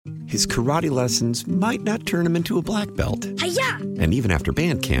his karate lessons might not turn him into a black belt. Hi-ya! And even after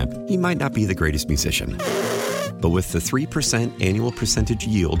band camp, he might not be the greatest musician. But with the 3% annual percentage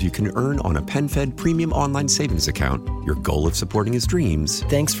yield you can earn on a PenFed premium online savings account, your goal of supporting his dreams...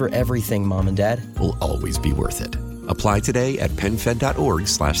 Thanks for everything, Mom and Dad. ...will always be worth it. Apply today at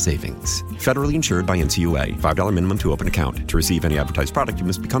PenFed.org/savings. Federally insured by NCUA. $5 minimum to open account. To receive any advertised product, you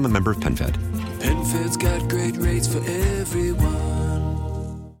must become a member of PenFed. PenFed's got great rates for everyone.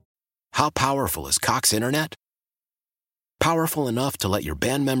 How powerful is Cox Internet? Powerful enough to let your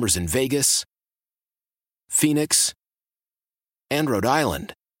band members in Vegas, Phoenix, and Rhode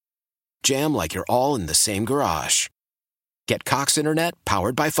Island jam like you're all in the same garage. Get Cox Internet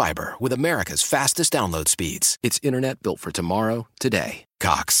powered by fiber with America's fastest download speeds. It's internet built for tomorrow, today.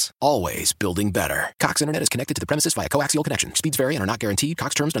 Cox, always building better. Cox Internet is connected to the premises via coaxial connection. Speeds vary and are not guaranteed.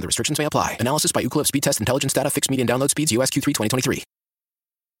 Cox terms and other restrictions may apply. Analysis by Ookla Speed Test Intelligence Data. Fixed median download speeds. US Q3 2023.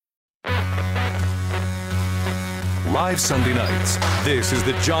 Live Sunday nights, this is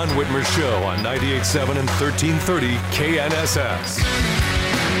the John Whitmer Show on 98.7 and 1330 KNSS.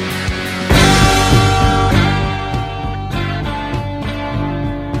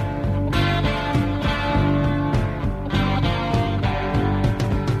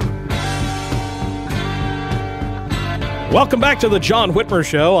 Welcome back to the John Whitmer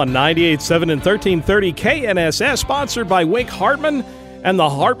Show on 98.7 and 1330 KNSS, sponsored by Wink Hartman and the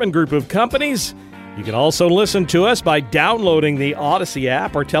Hartman Group of Companies. You can also listen to us by downloading the Odyssey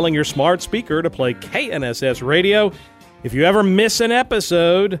app or telling your smart speaker to play KNSS Radio. If you ever miss an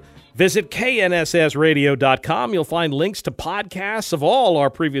episode, visit knssradio.com. You'll find links to podcasts of all our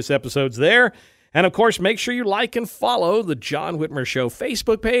previous episodes there. And, of course, make sure you like and follow the John Whitmer Show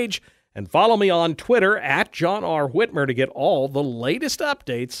Facebook page and follow me on Twitter at John R. Whitmer to get all the latest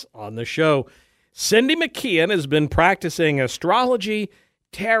updates on the show. Cindy McKeon has been practicing astrology,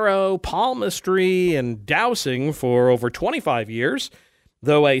 tarot, palmistry, and dowsing for over 25 years.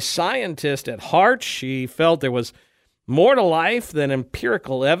 Though a scientist at heart, she felt there was more to life than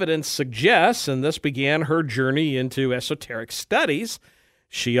empirical evidence suggests, and this began her journey into esoteric studies.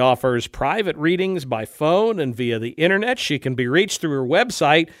 She offers private readings by phone and via the internet. She can be reached through her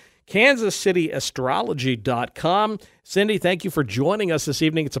website, kansascityastrology.com. Cindy, thank you for joining us this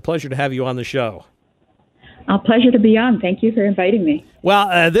evening. It's a pleasure to have you on the show. A pleasure to be on. Thank you for inviting me. Well,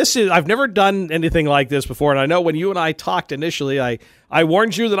 I've never done anything like this before, and I know when you and I talked initially, I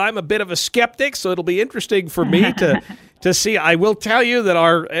warned you that I'm a bit of a skeptic, so it'll be interesting for me to see. I will tell you that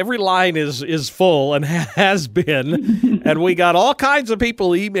our every line is full and has been, and we got all kinds of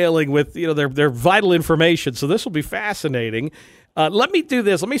people emailing with their vital information, so this will be fascinating. Let me do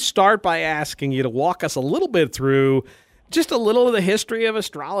this. Let me start by asking you to walk us a little bit through just a little of the history of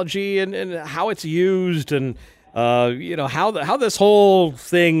astrology and how it's used and, how this whole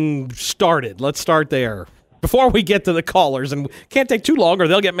thing started. Let's start there before we get to the callers. And can't take too long or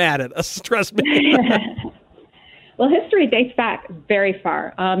they'll get mad at us. Trust me. Well, history dates back very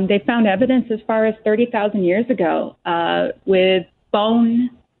far. They found evidence as far as 30,000 years ago with bones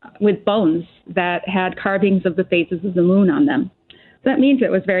that had carvings of the phases of the moon on them. So that means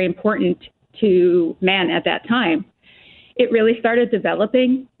it was very important to man at that time. It really started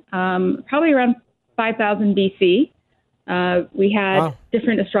developing probably around 5000 BC. We had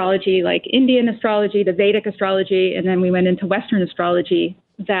different astrology, like Indian astrology, the Vedic astrology, and then we went into Western astrology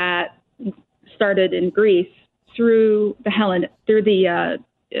that started in Greece through the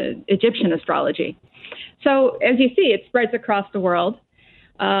Egyptian astrology. So as you see, it spreads across the world.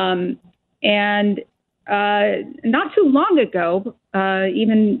 And not too long ago,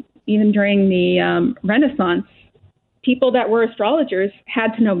 even during the Renaissance, people that were astrologers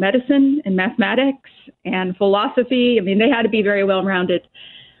had to know medicine and mathematics and philosophy. I mean, they had to be very well-rounded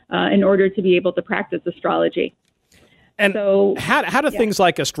in order to be able to practice astrology. And so, how do things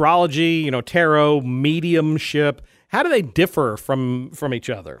like astrology, tarot, mediumship, how do they differ from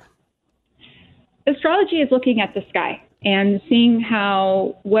each other? Astrology is looking at the sky and seeing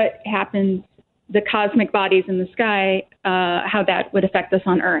what happens, the cosmic bodies in the sky, how that would affect us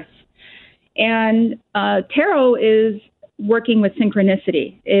on Earth. And tarot is working with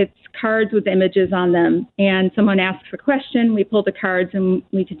synchronicity. It's cards with images on them, and someone asks a question, we pull the cards, and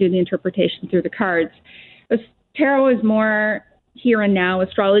we can do the interpretation through the cards. Tarot is more here and now.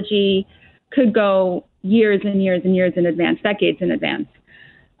 Astrology could go years and years and years in advance, decades in advance.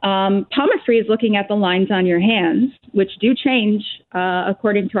 Palmistry is looking at the lines on your hands, which do change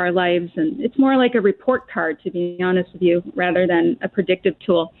according to our lives, and it's more like a report card, to be honest with you, rather than a predictive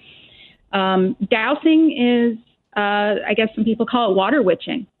tool. Dowsing is, I guess some people call it water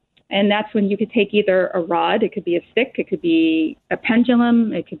witching. And that's when you could take either a rod, it could be a stick, it could be a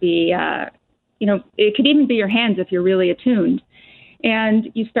pendulum, it could be, it could even be your hands if you're really attuned. And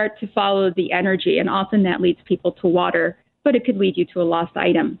you start to follow the energy, and often that leads people to water, but it could lead you to a lost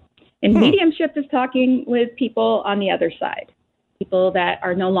item. And mediumship is talking with people on the other side, people that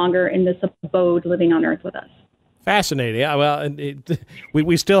are no longer in this abode living on Earth with us. Fascinating. Yeah, well,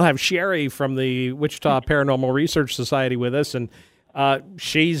 we still have Sherry from the Wichita Paranormal Research Society with us, and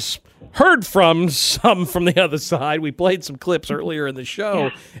she's heard from some from the other side. We played some clips earlier in the show.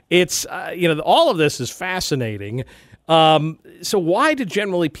 Yeah. It's, all of this is fascinating. So why do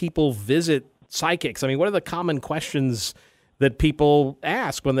generally people visit psychics? I mean, what are the common questions that people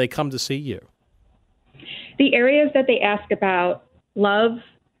ask when they come to see you? The areas that they ask about: love,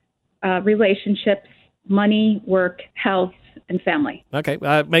 relationships, money, work, health, and family. Okay,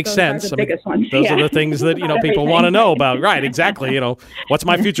 makes those sense. Are the biggest ones. Those are the things that people want to know about. Right, exactly. What's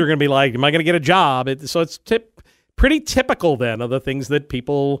my future going to be like? Am I going to get a job? So it's pretty typical then of the things that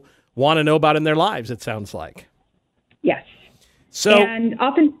people want to know about in their lives. It sounds like. Yes. And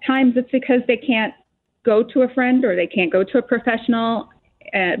oftentimes it's because they can't go to a friend or they can't go to a professional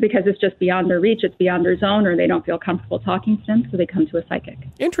because it's just beyond their reach, it's beyond their zone, or they don't feel comfortable talking to them, so they come to a psychic.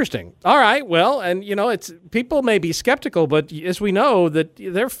 Interesting. All right. Well, and it's people may be skeptical, but as we know that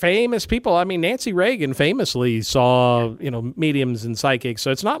they're famous people. I mean, Nancy Reagan famously saw mediums and psychics,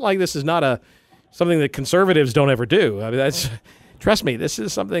 so it's not like this is not something that conservatives don't ever do. I mean, trust me, this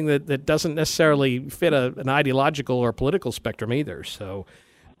is something that doesn't necessarily fit an ideological or political spectrum either. So.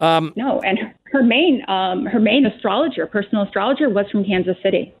 No, and her main astrologer, personal astrologer, was from Kansas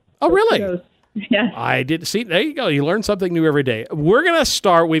City. Oh, really? Yeah. I did see. There you go. You learn something new every day. We're going to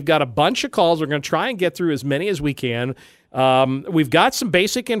start. We've got a bunch of calls. We're going to try and get through as many as we can. We've got some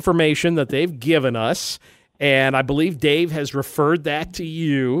basic information that they've given us, and I believe Dave has referred that to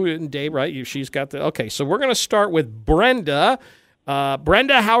you. And Dave, right? She's got the. Okay, so we're going to start with Brenda.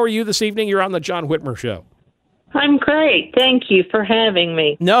 Brenda, how are you this evening? You're on the John Whitmer Show. I'm great. Thank you for having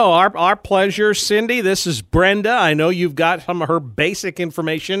me. No, our pleasure. Cindy, this is Brenda. I know you've got some of her basic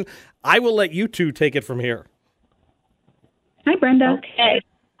information. I will let you two take it from here. Hi, Brenda. Okay.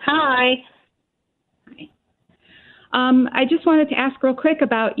 Hi. I just wanted to ask real quick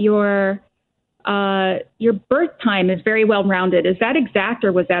about your birth time is very well rounded. Is that exact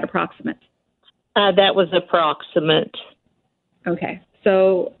or was that approximate? That was approximate. Okay.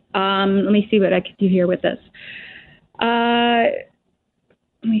 So let me see what I could do here with this. Let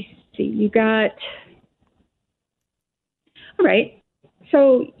me see. You got... All right.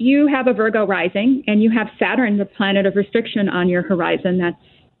 So you have a Virgo rising, and you have Saturn, the planet of restriction, on your horizon. That's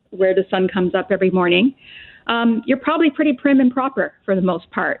where the sun comes up every morning. You're probably pretty prim and proper for the most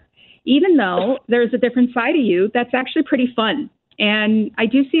part, even though there's a different side of you that's actually pretty fun. And I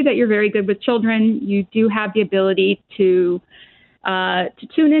do see that you're very good with children. You do have the ability to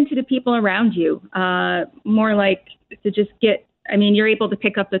tune into the people around you, more like to just you're able to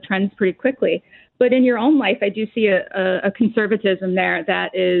pick up the trends pretty quickly. But in your own life, I do see a conservatism there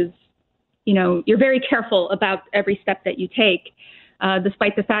that is, you're very careful about every step that you take,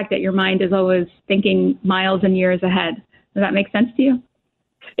 despite the fact that your mind is always thinking miles and years ahead. Does that make sense to you?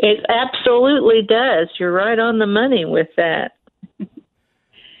 It absolutely does. You're right on the money with that.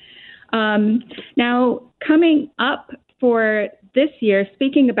 Now, coming up for this year,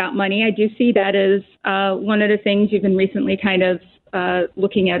 speaking about money, I do see that as one of the things you've been recently kind of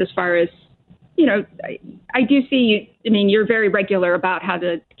looking at as far as, I do see you, you're very regular about how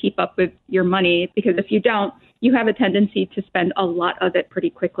to keep up with your money, because if you don't, you have a tendency to spend a lot of it pretty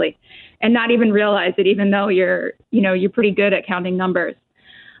quickly and not even realize it, even though you're pretty good at counting numbers.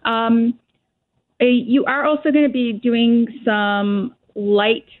 You are also going to be doing some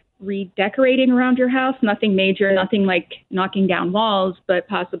light redecorating around your house, nothing major, nothing like knocking down walls, but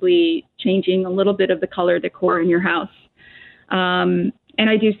possibly changing a little bit of the color decor in your house. And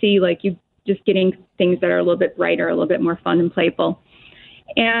I do see you just getting things that are a little bit brighter, a little bit more fun and playful.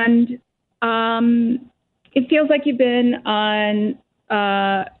 And it feels like you've been on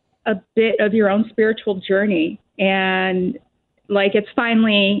a bit of your own spiritual journey, and it's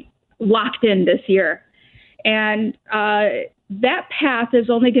finally locked in this year. And that path is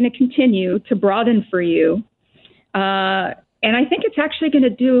only going to continue to broaden for you. And I think it's actually going to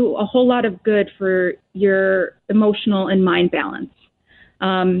do a whole lot of good for your emotional and mind balance.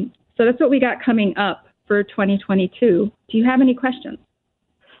 So that's what we got coming up for 2022. Do you have any questions?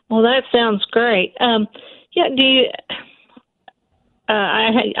 Well, that sounds great. I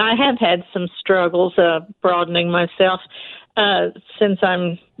have had some struggles broadening myself. since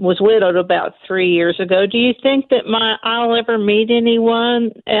I was widowed about 3 years ago, do you think that I'll ever meet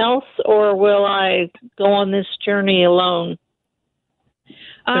anyone else, or will I go on this journey alone?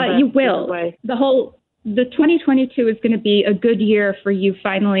 You will. The 2022 is going to be a good year for you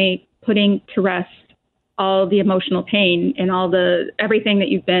finally putting to rest all the emotional pain and everything that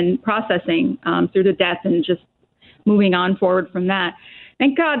you've been processing through the death and just moving on forward from that.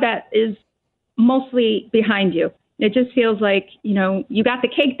 Thank God that is mostly behind you. It just feels like, you got the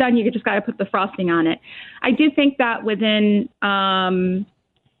cake done, you just got to put the frosting on it. I do think that within,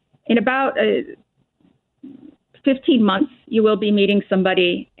 in about 15 months, you will be meeting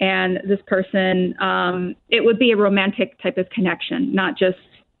somebody, and this person, it would be a romantic type of connection, not just,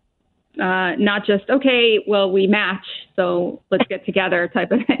 okay, well, we match, so let's get together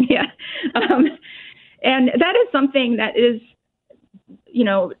type of thing. Yeah. And that is something that is,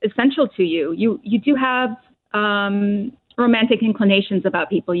 essential to you. You do have romantic inclinations about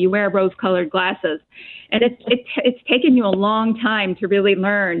people. You wear rose-colored glasses, and it's taken you a long time to really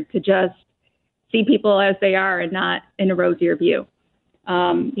learn to just see people as they are and not in a rosier view.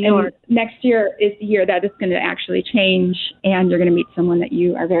 And next year is the year that it's going to actually change, and you're going to meet someone that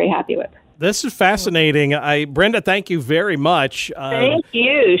you are very happy with. This is fascinating. Brenda, thank you very much. Thank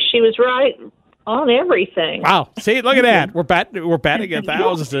you. She was right on everything. Wow. See, look at that. We're batting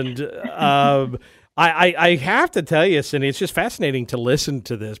 1,000. I have to tell you, Cindy, it's just fascinating to listen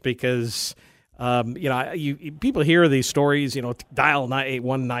to this because, people hear these stories, dial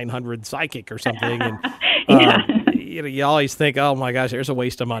 981-900 psychic or something. And, you always think, oh my gosh, there's a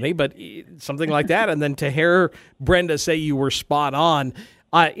waste of money, but something like that. And then to hear Brenda say you were spot on.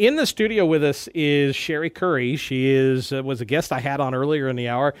 In the studio with us is Sherry Curry. She was a guest I had on earlier in the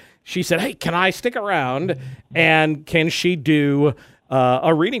hour. She said, hey, can I stick around and can she do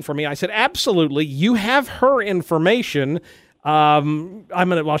a reading for me? I said, absolutely. You have her information.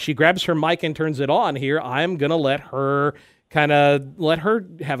 While she grabs her mic and turns it on here, I'm going to let her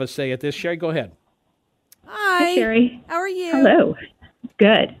have a say at this. Sherry, go ahead. Hi, Sherry. How are you? Hello.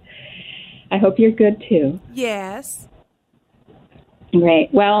 Good. I hope you're good too. Yes. Great.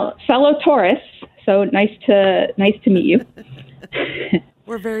 Well, fellow Taurus, so nice to meet you.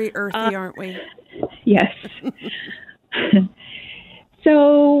 We're very earthy, aren't we? Yes.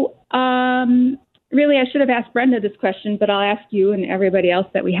 So, really, I should have asked Brenda this question, but I'll ask you and everybody else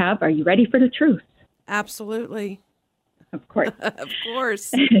that we have. Are you ready for the truth? Absolutely. Of course. Of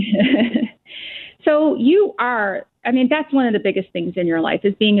course. So that's one of the biggest things in your life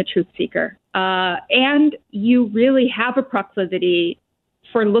is being a truth seeker. And you really have a proclivity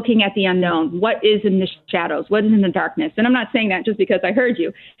for looking at the unknown. What is in the shadows? What is in the darkness? And I'm not saying that just because I heard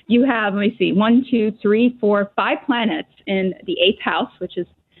you. You have, 1, 2, 3, 4, 5 planets in the 8th house, which is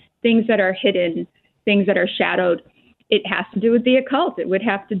things that are hidden, things that are shadowed. It has to do with the occult. It would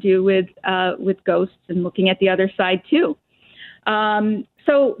have to do with ghosts and looking at the other side too.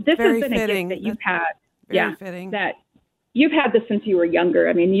 So this Very has been fitting. A gift that you've had. Very fitting. That you've had this since you were younger.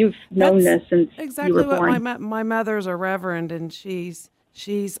 I mean, you've known this since exactly you were born. What my mother's a reverend, and she's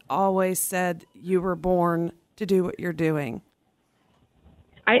always said you were born to do what you're doing.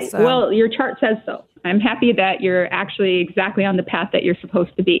 Well, your chart says so. I'm happy that you're actually exactly on the path that you're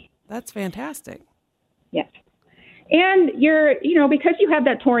supposed to be. That's fantastic. Yes. And you're, because you have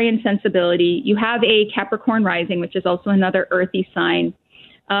that Taurian sensibility, you have a Capricorn rising, which is also another earthy sign.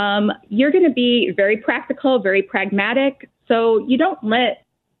 You're going to be very practical, very pragmatic. So you don't let,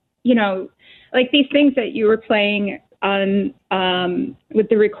 like these things that you were playing on with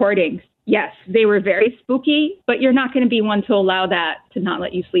the recordings. Yes, they were very spooky, but you're not going to be one to allow that to not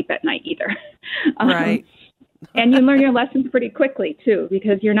let you sleep at night either. Right. And you learn your lessons pretty quickly too,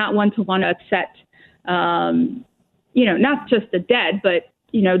 because you're not one to want to upset, not just the dead, but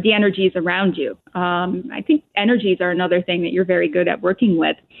the energies around you. I think energies are another thing that you're very good at working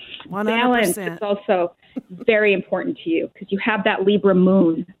with. 100%. Balance is also very important to you because you have that Libra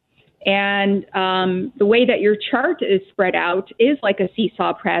moon. And the way that your chart is spread out is like a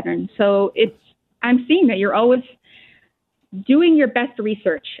seesaw pattern. So I'm seeing that you're always doing your best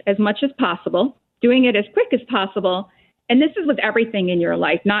research as much as possible, doing it as quick as possible. And this is with everything in your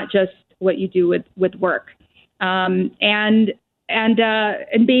life, not just what you do with work. And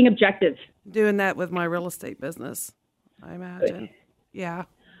being objective. Doing that with my real estate business, I imagine. Yeah.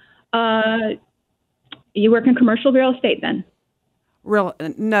 You work in commercial real estate then?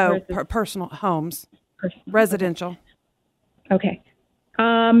 Personal homes, residential. Okay.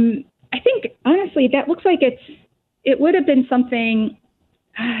 I think honestly, that looks like it would have been something.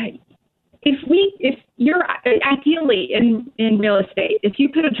 If you're ideally in real estate, if you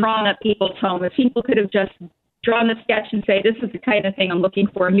could have drawn up people's home, if people could have just drawn the sketch and say, this is the kind of thing I'm looking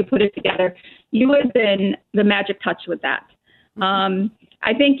for, and you put it together, you would have been the magic touch with that.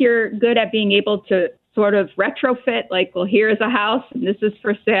 I think you're good at being able to sort of retrofit, like, well, here's a house and this is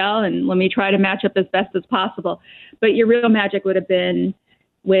for sale and let me try to match up as best as possible. But your real magic would have been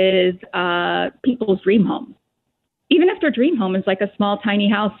with people's dream homes. Even if their dream home is like a small, tiny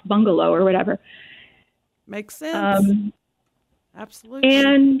house, bungalow or whatever. Makes sense. Absolutely.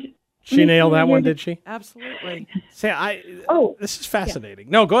 And she nailed that one, did she? Absolutely. Say, this is fascinating.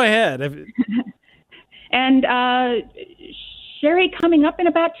 Yeah. No, go ahead. And Sherry, coming up in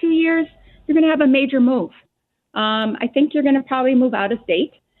about 2 years, you're going to have a major move. I think you're going to probably move out of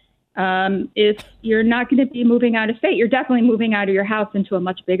state. If you're not going to be moving out of state, you're definitely moving out of your house into a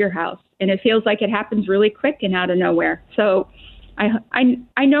much bigger house. And it feels like it happens really quick and out of nowhere. So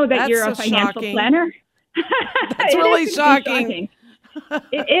I know that you're a financial planner. That's really shocking.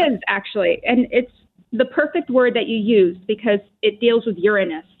 It is, actually. And it's the perfect word that you use because it deals with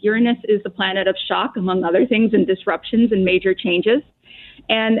Uranus. Uranus is the planet of shock, among other things, and disruptions and major changes.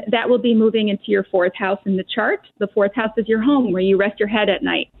 And that will be moving into your fourth house in the chart. The fourth house is your home where you rest your head at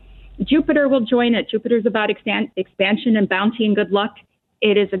night. Jupiter will join it. Jupiter's about expansion and bounty and good luck.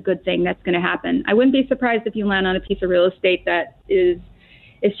 It is a good thing that's going to happen. I wouldn't be surprised if you land on a piece of real estate that is,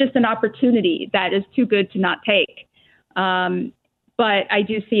 it's just an opportunity that is too good to not take. But I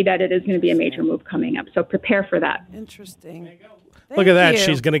do see that it is going to be a major move coming up. So prepare for that. Interesting. Look at that.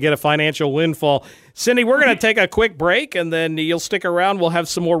 She's going to get a financial windfall. Cindy, we're going to take a quick break, and then you'll stick around. We'll have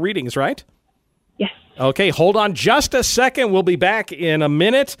some more readings, right? Yes. Okay, hold on just a second. We'll be back in a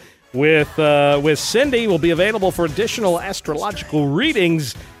minute with Cindy. We'll be available for additional astrological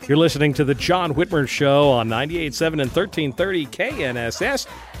readings. You're listening to The John Whitmer Show on 98.7 and 1330 KNSS,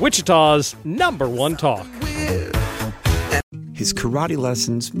 Wichita's #1 talk. His karate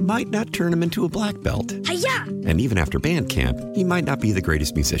lessons might not turn him into a black belt. Hi-ya! And even after band camp, he might not be the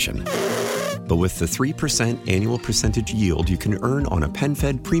greatest musician. But with the 3% annual percentage yield you can earn on a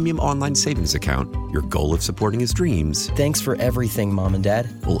PenFed premium online savings account, your goal of supporting his dreams... Thanks for everything, Mom and Dad.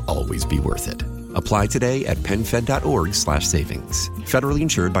 ...will always be worth it. Apply today at PenFed.org/savings. Federally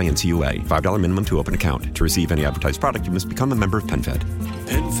insured by NCUA. $5 minimum to open account. To receive any advertised product, you must become a member of PenFed.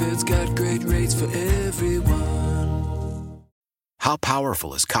 PenFed's got great rates for everyone. How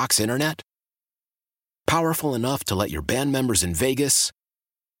powerful is Cox Internet? Powerful enough to let your band members in Vegas,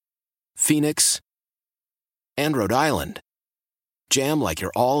 Phoenix, and Rhode Island jam like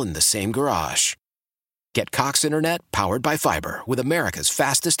you're all in the same garage. Get Cox Internet powered by fiber with America's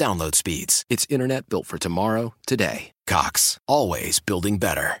fastest download speeds. It's internet built for tomorrow, today. Cox, always building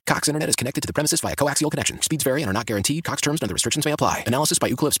better. Cox Internet is connected to the premises via coaxial connection. Speeds vary and are not guaranteed. Cox terms and other restrictions may apply. Analysis by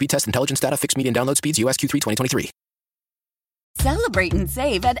Ookla Speed Test Intelligence Data. Fixed median download speeds. US Q3 2023. Celebrate and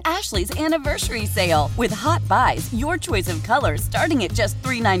save at Ashley's Anniversary Sale. With Hot Buys, your choice of colors starting at just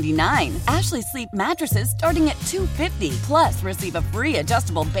 $3.99. Ashley Sleep mattresses starting at $2.50. Plus, receive a free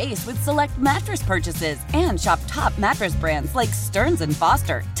adjustable base with select mattress purchases. And shop top mattress brands like Stearns &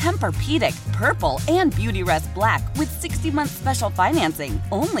 Foster, Tempur-Pedic, Purple, and Beautyrest Black with 60-month special financing.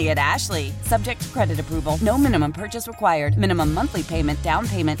 Only at Ashley. Subject to credit approval. No minimum purchase required. Minimum monthly payment, down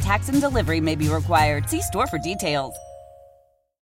payment, tax, and delivery may be required. See store for details.